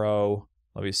 borrow.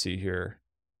 Let me see here.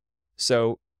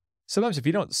 So sometimes if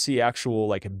you don't see actual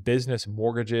like business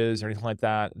mortgages or anything like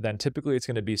that, then typically it's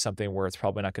going to be something where it's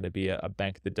probably not going to be a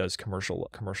bank that does commercial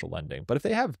lending. But if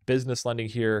they have business lending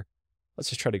here, let's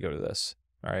just try to go to this.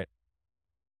 All right.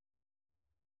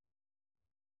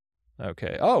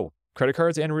 Okay. Oh, credit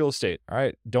cards and real estate. All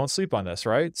right. Don't sleep on this,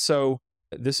 right? So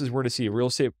this is where to see real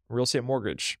estate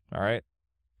mortgage. All right.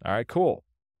 All right, cool.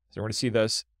 So we're going to see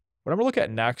this. What I'm going to look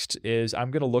at next is I'm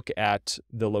going to look at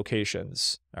the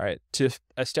locations. All right. To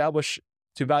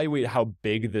evaluate how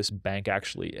big this bank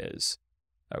actually is.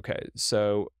 Okay.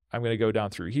 So I'm going to go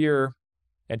down through here.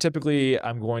 And typically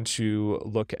I'm going to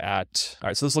look at, all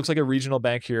right, so this looks like a regional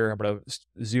bank here. I'm going to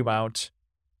zoom out.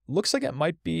 Looks like it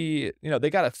might be, you know, they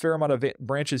got a fair amount of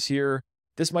branches here.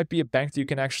 This might be a bank that you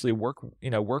can actually work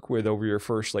with over your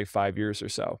first like 5 years or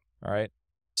so. All right.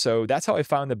 So that's how I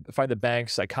find the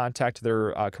banks. I contact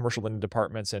their commercial lending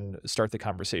departments and start the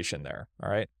conversation there. All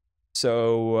right.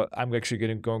 So I'm actually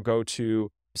going to go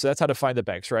to, so that's how to find the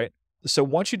banks, right? So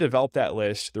once you develop that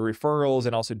list, the referrals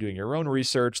and also doing your own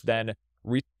research, then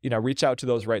reach out to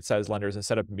those right-sized lenders and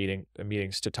set up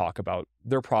meetings to talk about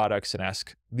their products and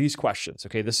ask these questions.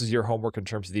 Okay, this is your homework in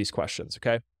terms of these questions.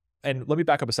 Okay, and let me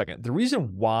back up a second. The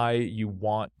reason why you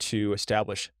want to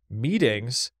establish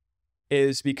meetings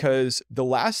is because the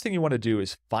last thing you want to do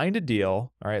is find a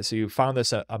deal. All right, so you found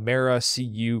this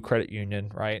AmeriCU Credit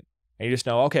Union, right? And you just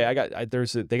know, okay,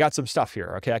 they got some stuff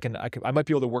here. Okay, I might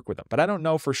be able to work with them, but I don't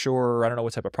know for sure. I don't know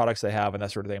what type of products they have and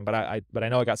that sort of thing. But I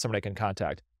know I got somebody I can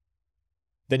contact.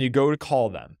 Then you go to call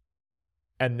them,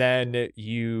 and then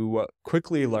you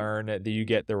quickly learn that you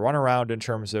get the runaround in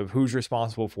terms of who's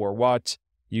responsible for what.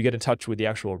 You get in touch with the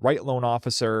actual right loan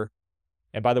officer.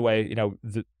 And by the way, you know,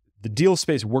 the deal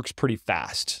space works pretty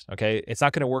fast, okay? It's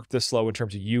not going to work this slow in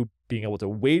terms of you being able to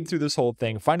wade through this whole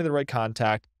thing, finding the right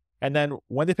contact, and then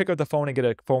when they pick up the phone and get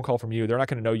a phone call from you, they're not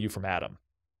going to know you from Adam,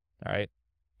 all right?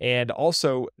 And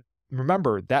also,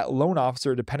 remember, that loan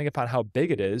officer, depending upon how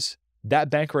big it is,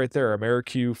 that bank right there,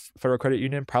 AmeriQ Federal Credit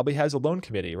Union, probably has a loan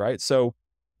committee, right? So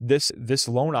this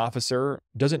loan officer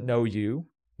doesn't know you,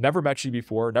 never met you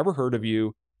before, never heard of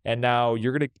you, and now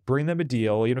you're going to bring them a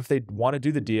deal, even if they want to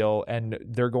do the deal, and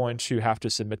they're going to have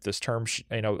to submit this term,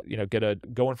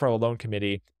 go in front of a loan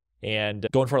committee, and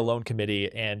they're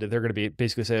going to be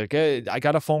basically say, okay, I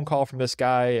got a phone call from this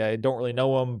guy, I don't really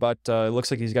know him, but it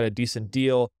looks like he's got a decent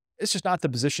deal. It's just not the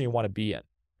position you want to be in,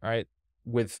 right?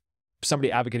 With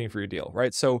somebody advocating for your deal,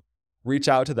 right? So reach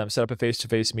out to them, set up a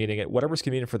face-to-face meeting at whatever's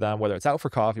convenient for them, whether it's out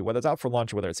for coffee, whether it's out for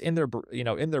lunch, whether it's in their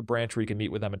branch where you can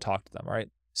meet with them and talk to them, right?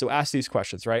 So ask these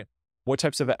questions, right? What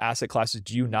types of asset classes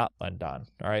do you not lend on?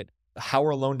 All right. How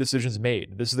are loan decisions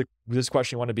made? This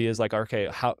question you want to be is like, okay,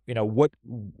 how,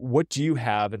 what do you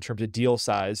have in terms of deal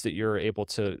size that you're able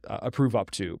to approve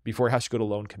up to before it has to go to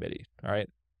loan committee? All right.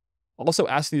 Also,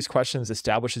 ask these questions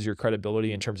establishes your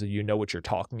credibility in terms of what you're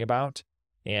talking about,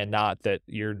 and not that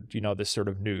you're, this sort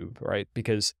of noob, right?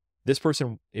 Because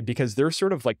they're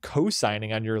sort of like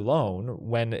co-signing on your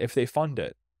loan if they fund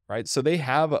it, right? So they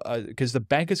have because the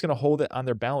bank is going to hold it on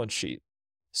their balance sheet.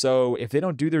 So if they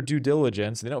don't do their due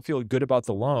diligence, they don't feel good about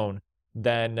the loan,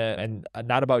 then, and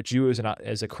not about you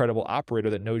as a credible operator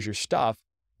that knows your stuff,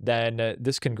 then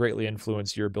this can greatly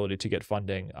influence your ability to get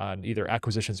funding on either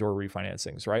acquisitions or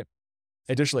refinancings, right?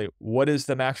 Additionally, what is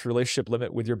the max relationship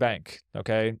limit with your bank?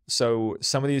 Okay. So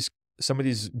some of these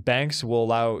banks will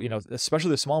allow,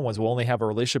 especially the small ones, will only have a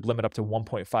relationship limit up to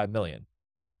 1.5 million.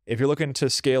 If you're looking to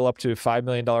scale up to $5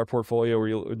 million portfolio, or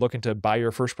you're looking to buy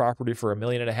your first property for $1.5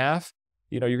 million,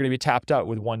 you're going to be tapped out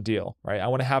with one deal, right? I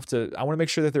want to make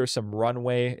sure that there's some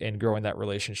runway in growing that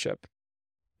relationship.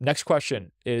 Next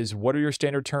question is, what are your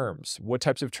standard terms? What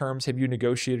types of terms have you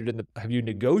negotiated in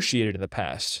the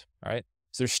past? All right.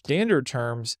 So there's standard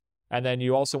terms. And then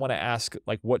you also want to ask,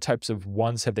 like, what types of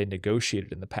ones have they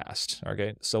negotiated in the past?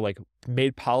 Okay. So like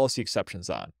made policy exceptions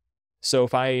on. So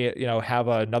if I, have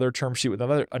another term sheet with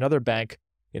another bank,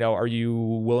 are you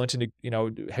willing to,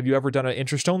 have you ever done an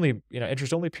interest only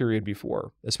period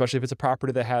before, especially if it's a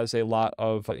property that has a lot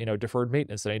of, deferred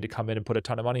maintenance that I need to come in and put a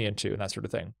ton of money into and that sort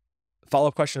of thing.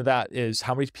 Follow-up question to that is,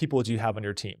 how many people do you have on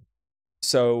your team?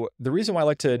 So the reason why I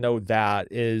like to know that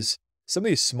is some of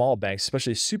these small banks,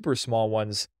 especially super small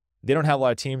ones, they don't have a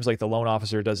lot of teams. Like the loan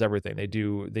officer does everything. They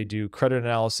do credit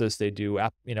analysis. They do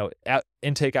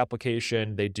intake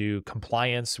application. They do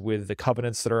compliance with the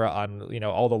covenants that are on,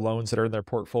 all the loans that are in their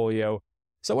portfolio.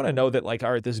 So I want to know that, like,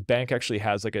 all right, this bank actually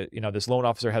has like this loan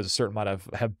officer has a certain amount of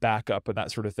have backup and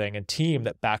that sort of thing, and team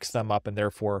that backs them up, and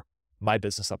therefore my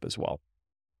business up as well.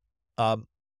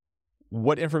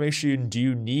 What information do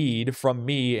you need from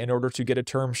me in order to get a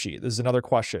term sheet? This is another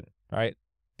question, right?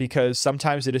 Because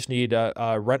sometimes they just need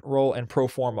a rent roll and pro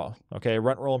forma, okay?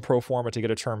 Rent roll and pro forma to get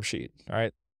a term sheet, all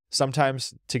right?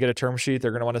 Sometimes to get a term sheet,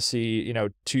 they're going to want to see,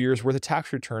 2 years worth of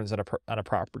tax returns on a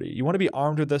property. You want to be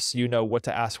armed with this so you know what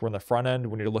to ask for in the front end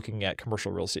when you're looking at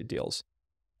commercial real estate deals.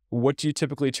 What do you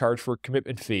typically charge for a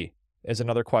commitment fee is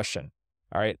another question,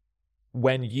 all right?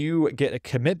 When you get a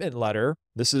commitment letter,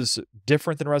 this is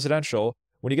different than residential.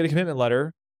 When you get a commitment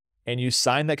letter and you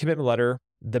sign that commitment letter,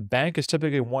 the bank is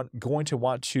typically going to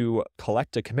want to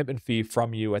collect a commitment fee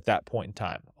from you at that point in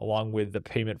time, along with the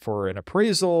payment for an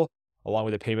appraisal, along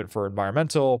with the payment for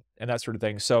environmental and that sort of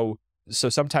thing. So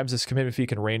sometimes this commitment fee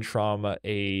can range from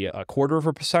a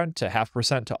 0.25% to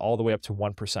 0.5% to all the way up to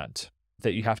 1%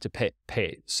 that you have to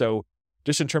pay. So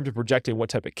just in terms of projecting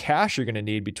what type of cash you're going to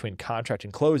need between contract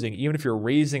and closing, even if you're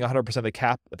raising 100%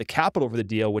 of the capital for the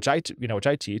deal, which I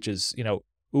teach is,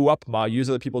 UUPMA, use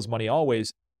other people's money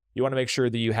always. You want to make sure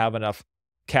that you have enough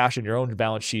cash in your own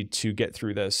balance sheet to get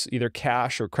through this, either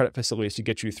cash or credit facilities to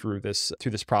get you through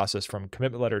this process from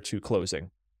commitment letter to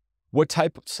closing. What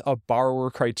types of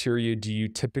borrower criteria do you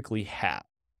typically have?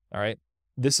 All right.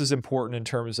 This is important in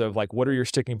terms of, like, what are your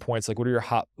sticking points? Like, what are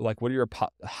your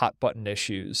hot button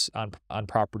issues on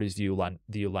properties that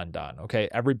you lend on? Okay.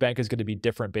 Every bank is going to be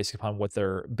different based upon what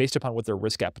their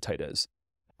risk appetite is.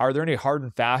 Are there any hard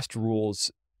and fast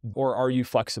rules, or are you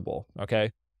flexible?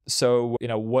 Okay. So,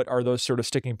 what are those sort of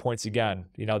sticking points again?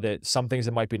 That some things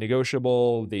that might be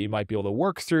negotiable, that you might be able to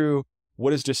work through.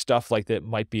 What is just stuff like that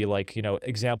might be like,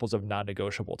 examples of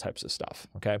non-negotiable types of stuff.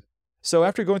 Okay. So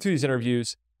after going through these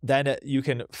interviews, then you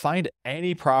can find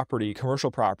any property,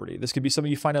 commercial property. This could be something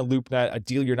you find on LoopNet, a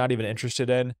deal you're not even interested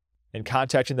in, and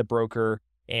contacting the broker,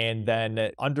 and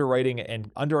then underwriting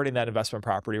that investment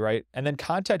property, right? And then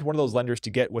contact one of those lenders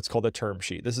to get what's called a term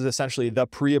sheet. This is essentially the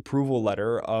pre-approval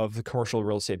letter of the commercial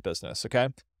real estate business, okay?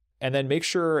 And then make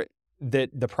sure that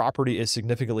the property is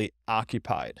significantly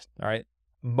occupied, all right?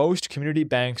 Most community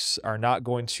banks are not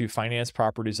going to finance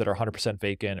properties that are 100%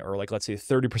 vacant, or, like, let's say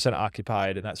 30%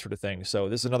 occupied and that sort of thing. So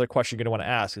this is another question you're going to want to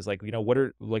ask is, like,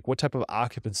 what type of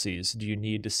occupancies do you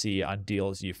need to see on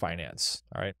deals you finance,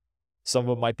 all right? Some of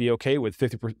them might be okay with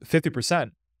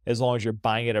 50% as long as you're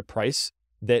buying at a price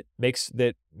that makes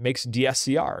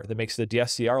DSCR, that makes the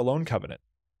DSCR loan covenant.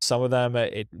 Some of them,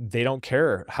 they don't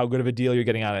care how good of a deal you're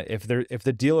getting on it. If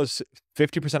the deal is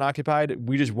 50% occupied,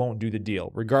 we just won't do the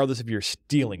deal, regardless if you're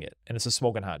stealing it and it's a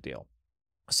smoking hot deal.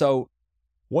 So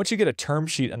once you get a term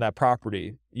sheet on that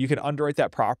property, you can underwrite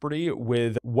that property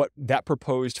with what that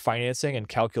proposed financing and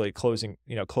calculate closing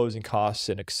costs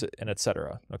and et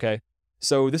cetera. Okay.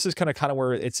 So this is kind of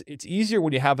where it's easier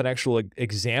when you have an actual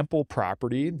example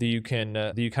property that you kind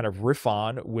of riff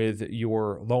on with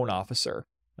your loan officer,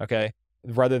 okay,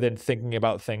 rather than thinking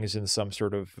about things in some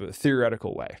sort of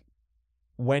theoretical way.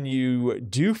 When you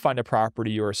do find a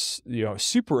property you're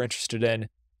super interested in,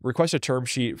 request a term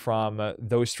sheet from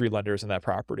those three lenders in that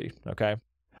property, okay?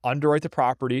 Underwrite the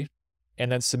property,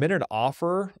 and then submit an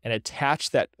offer and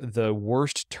attach the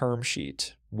worst term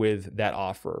sheet with that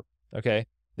offer, okay?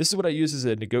 This is what I use as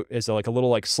a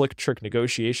little slick trick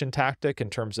negotiation tactic in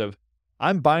terms of,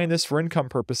 I'm buying this for income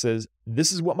purposes.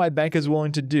 This is what my bank is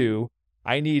willing to do.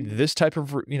 I need this type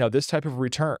of, this type of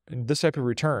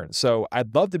return. So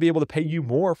I'd love to be able to pay you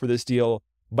more for this deal,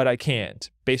 but I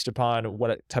can't based upon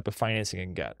what type of financing I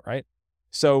can get, right?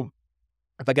 So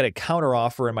if I get a counter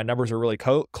offer and my numbers are really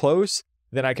close,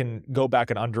 then I can go back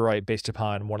and underwrite based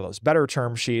upon one of those better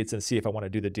term sheets and see if I want to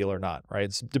do the deal or not, right?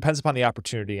 It depends upon the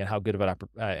opportunity and how good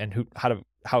of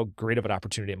how great of an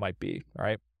opportunity it might be, all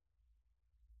right?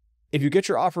 If you get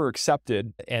your offer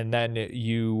accepted and then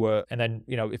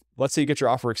if let's say you get your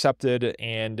offer accepted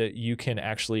and you can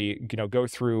actually, go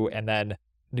through and then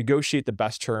negotiate the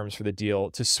best terms for the deal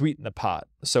to sweeten the pot.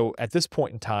 So at this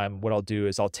point in time, what I'll do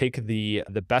is I'll take the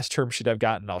best term sheet I've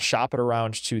got and I'll shop it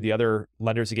around to the other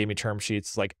lenders that gave me term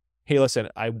sheets. Like, hey, listen,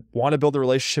 I want to build a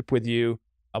relationship with you.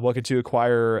 I'm looking to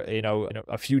acquire,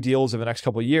 a few deals over the next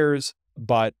couple of years,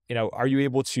 but, are you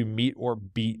able to meet or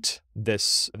beat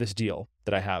this deal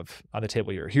that I have on the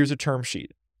table here? Here's a term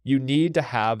sheet. You need to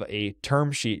have a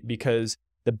term sheet because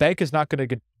the bank is not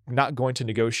going to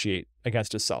negotiate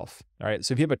against itself. All right.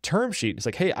 So if you have a term sheet, it's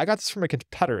like, hey, I got this from a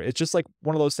competitor. It's just like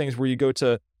one of those things where you go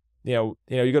to, you go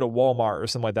to Walmart or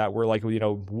something like that, where like,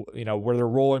 where they're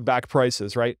rolling back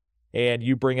prices, right? And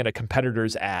you bring in a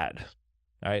competitor's ad,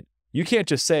 right? You can't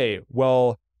just say,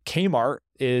 well, Kmart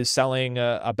is selling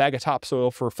a bag of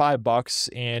topsoil for $5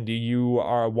 and you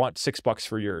want $6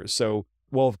 for yours. So,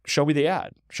 well, show me the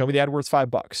ad. Show me the ad where it's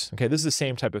 $5. Okay. This is the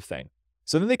same type of thing.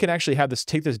 So then they can actually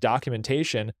take this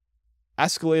documentation,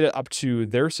 escalate it up to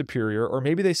their superior, or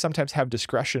maybe they sometimes have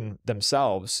discretion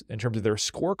themselves in terms of their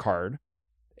scorecard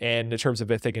and in terms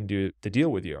of if they can do the deal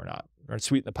with you or not, or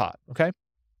sweeten the pot. Okay.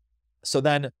 So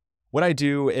then what I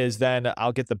do is then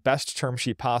I'll get the best term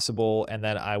sheet possible, and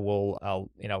then I'll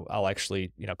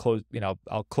actually,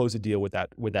 I'll close a deal with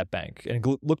that bank and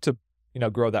look to,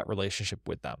 grow that relationship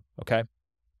with them. Okay.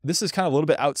 This is kind of a little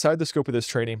bit outside the scope of this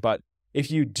training, but if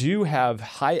you do have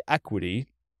high equity,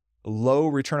 low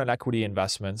return on equity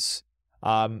investments,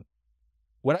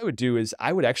 what I would do is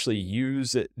I would actually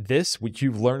use this, what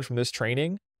you've learned from this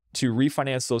training, to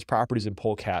refinance those properties and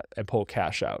pull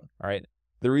cash out. All right.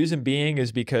 The reason being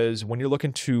is because when you're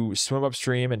looking to swim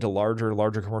upstream into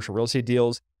larger commercial real estate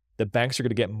deals, the banks are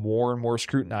going to get more and more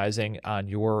scrutinizing on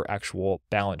your actual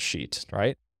balance sheet.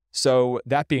 Right. So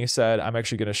that being said, I'm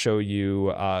actually going to show you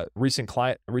a recent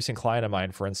client of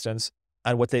mine, for instance,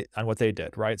 on what they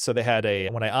did, right? So they had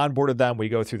when I onboarded them, we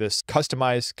go through this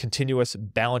customized continuous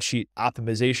balance sheet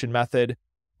optimization method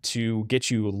to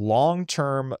get you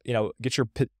long-term, get your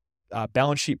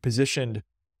balance sheet positioned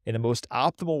in the most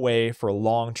optimal way for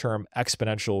long-term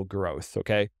exponential growth.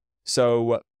 Okay.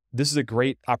 So this is a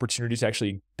great opportunity to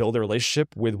actually build a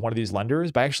relationship with one of these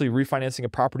lenders by actually refinancing a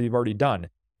property you've already done.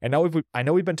 And now I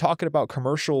know we've been talking about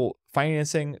commercial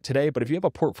financing today, but if you have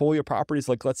a portfolio of properties,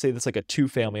 like let's say that's like a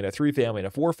 2-family and a 3-family and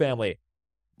a 4-family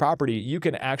property, you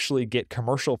can actually get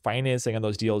commercial financing on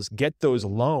those deals, get those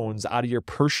loans out of your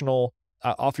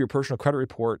off your personal credit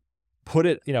report,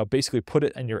 basically put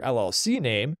it in your LLC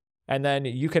name, and then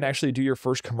you can actually do your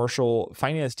first commercial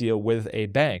finance deal with a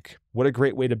bank. What a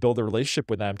great way to build a relationship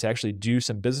with them, to actually do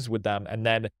some business with them, and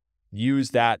then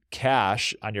use that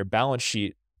cash on your balance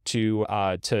sheet to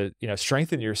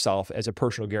strengthen yourself as a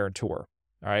personal guarantor.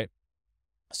 All right.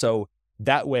 So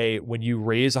that way, when you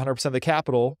raise 100% of the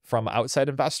capital from outside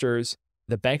investors,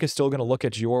 the bank is still going to look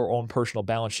at your own personal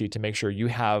balance sheet to make sure you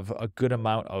have a good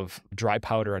amount of dry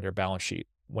powder on your balance sheet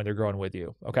when they're growing with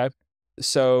you. Okay.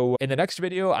 So in the next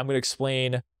video, I'm going to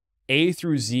explain A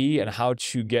through Z and how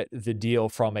to get the deal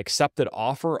from accepted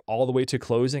offer all the way to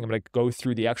closing. I'm going to go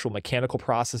through the actual mechanical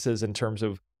processes in terms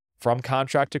of from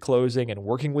contract to closing and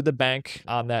working with the bank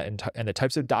on that, and the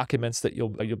types of documents that you'll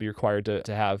be required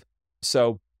to have.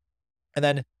 So, and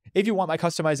then if you want my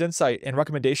customized insight and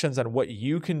recommendations on what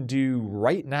you can do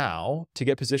right now to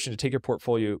get positioned to take your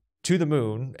portfolio to the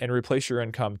moon and replace your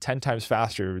income 10 times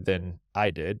faster than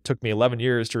I did. It took me 11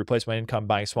 years to replace my income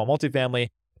buying small multifamily.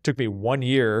 It took me 1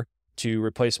 year to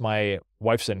replace my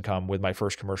wife's income with my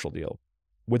first commercial deal,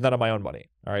 with none of my own money.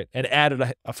 All right. And added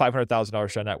a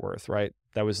 $500,000 to net worth, right?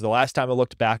 That was the last time I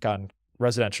looked back on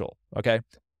residential. Okay.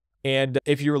 And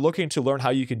if you're looking to learn how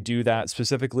you can do that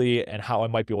specifically and how I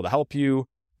might be able to help you,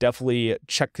 definitely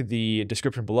check the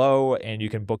description below and you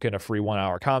can book in a free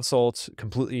 1-hour consult.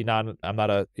 Completely I'm not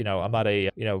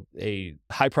a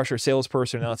high pressure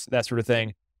salesperson, that sort of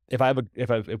thing. If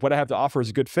what I have to offer is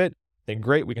a good fit, then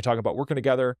great, we can talk about working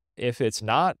together. If it's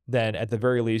not, then at the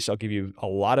very least, I'll give you a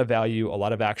lot of value, a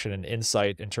lot of action and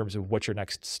insight in terms of what your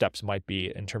next steps might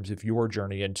be in terms of your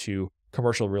journey into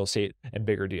commercial real estate and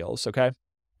bigger deals. Okay.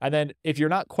 And then if you're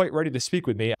not quite ready to speak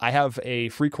with me, I have a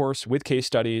free course with case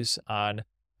studies on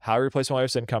how I replaced my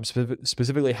wife's income,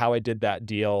 specifically how I did that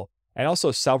deal, and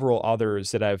also several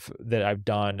others that I've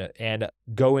done and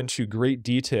go into great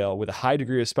detail with a high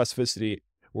degree of specificity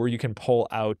where you can pull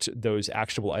out those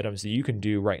actionable items that you can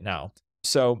do right now.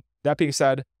 So that being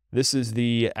said, this is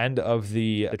the end of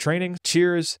the training.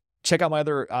 Cheers. Check out my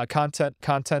other content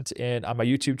on my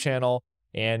YouTube channel,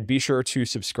 and be sure to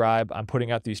subscribe. I'm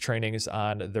putting out these trainings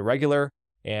on the regular,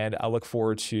 and I look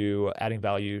forward to adding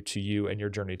value to you and your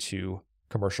journey to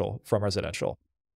commercial from residential.